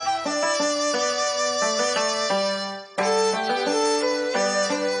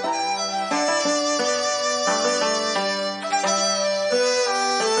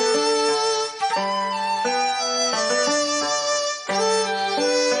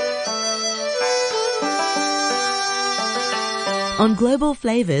On Global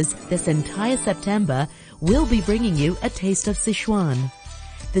Flavas, this entire September, we'll be bringing you a taste of Sichuan.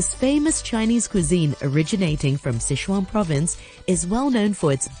 This famous Chinese cuisine originating from Sichuan province is well known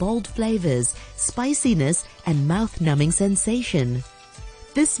for its bold flavors, spiciness, and mouth-numbing sensation.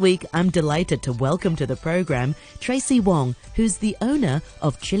 This week, I'm delighted to welcome to the program Tracy Wong, who's the owner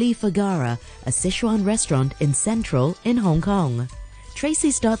of Chili Fagara, a Sichuan restaurant in Central in Hong Kong.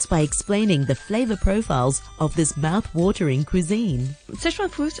 Tracy starts by explaining the flavor profiles of this mouth-watering cuisine. Sichuan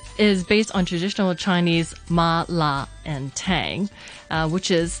food is based on traditional Chinese ma, la, and tang,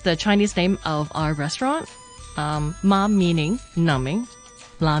 which is the Chinese name of our restaurant. Ma meaning numbing,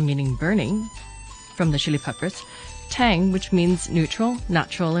 la meaning burning from the chili peppers, tang, which means neutral,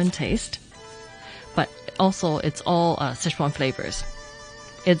 natural in taste, but also it's all Sichuan flavors.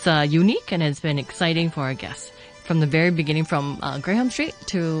 It's unique and it's been exciting for our guests from the very beginning, from Graham Street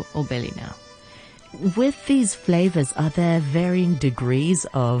to Old Bailey now. With these flavors, are there varying degrees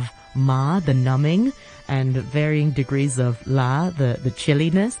of ma, the numbing, and varying degrees of la, the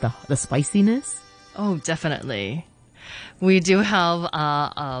chilliness, the spiciness? Oh, definitely. We do have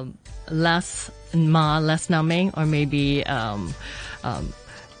less ma, less numbing, or maybe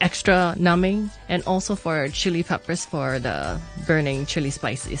extra numbing, and also for chili peppers, for the burning chili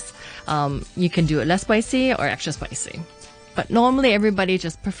spices. You can do it less spicy or extra spicy. But normally everybody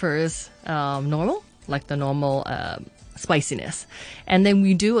just prefers normal, like the normal spiciness. And then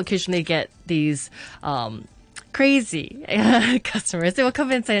we do occasionally get these crazy customers. They will come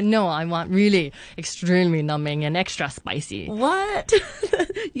in and say, no, I want really extremely numbing and extra spicy. What?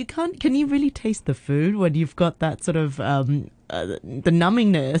 Can you really taste the food when you've got that sort of the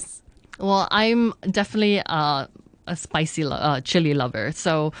numbingness? Well, I'm definitely a spicy chili lover,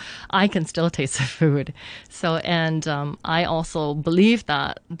 so I can still taste the food. So, and I also believe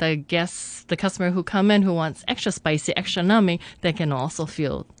that the customer who come in who wants extra spicy, extra numbing, they can also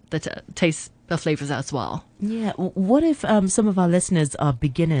feel taste the flavors as well. Yeah. What if some of our listeners are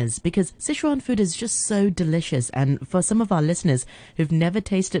beginners? Because Sichuan food is just so delicious. And for some of our listeners who've never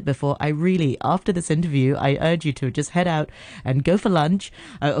tasted before, after this interview, I urge you to just head out and go for lunch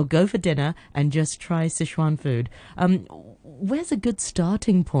or go for dinner and just try Sichuan food. Where's a good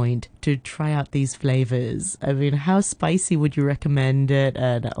starting point to try out these flavors? I mean, how spicy would you recommend it,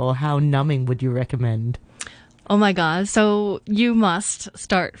 or how numbing would you recommend? Oh my God. So you must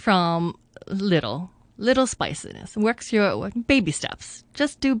start from little spiciness. Work your baby steps.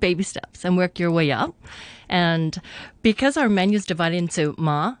 Just do baby steps and work your way up. And because our menu is divided into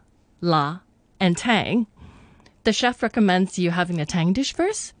ma, la, and tang, the chef recommends you having a tang dish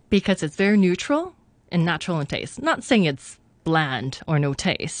first because it's very neutral and natural in taste. Not saying it's bland or no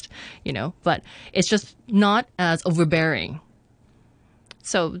taste, but it's just not as overbearing.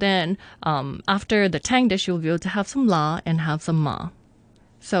 So then, after the tang dish, you'll be able to have some la and have some ma.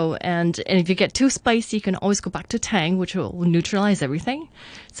 So, and if you get too spicy, you can always go back to tang, which will neutralize everything.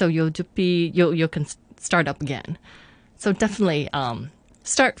 So you can start up again. So definitely,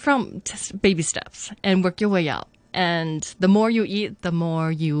 start from baby steps and work your way up. And the more you eat, the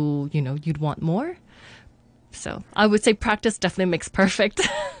more you'd want more. So I would say practice definitely makes perfect.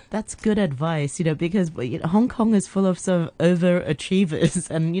 That's good advice, because Hong Kong is full of some overachievers.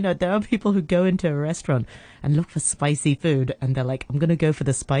 And, there are people who go into a restaurant and look for spicy food and they're like, I'm going to go for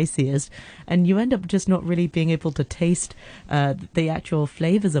the spiciest. And you end up just not really being able to taste the actual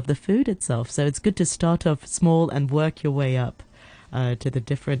flavors of the food itself. So it's good to start off small and work your way up to the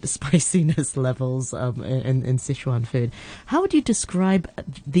different spiciness levels in Sichuan food. How would you describe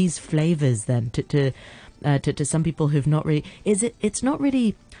these flavors then to some people who've not really... It's not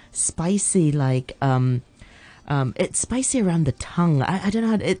really spicy like it's spicy around the tongue. I don't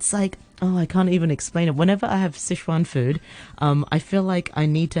know how it's like. I can't even explain it. Whenever I have Sichuan food, I feel like I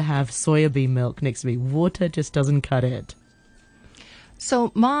need to have soybean milk next to me. Water just doesn't cut it.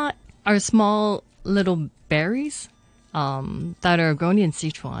 So ma are small little berries that are grown in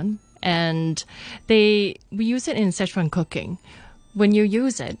Sichuan, and we use it in Sichuan cooking. When you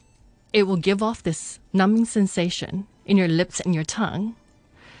use it, it will give off this numbing sensation in your lips and your tongue.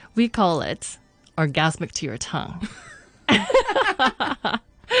 We call it orgasmic to your tongue.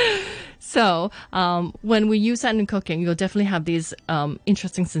 So when we use that in cooking, you'll definitely have these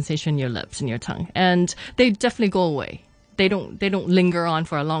interesting sensation in your lips and your tongue. And they definitely go away. They don't linger on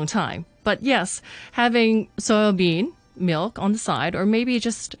for a long time. But yes, having soybean milk on the side, or maybe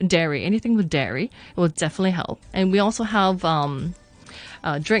just dairy, anything with dairy, will definitely help. And we also have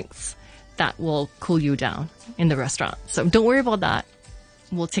drinks that will cool you down in the restaurant. So don't worry about that.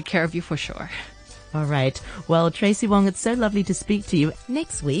 We'll take care of you for sure. All right. Well, Tracy Wong, it's so lovely to speak to you.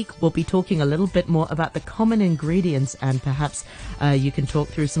 Next week, we'll be talking a little bit more about the common ingredients and perhaps you can talk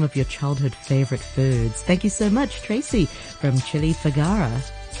through some of your childhood favorite foods. Thank you so much, Tracy from Chile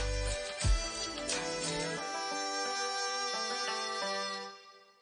Fagara.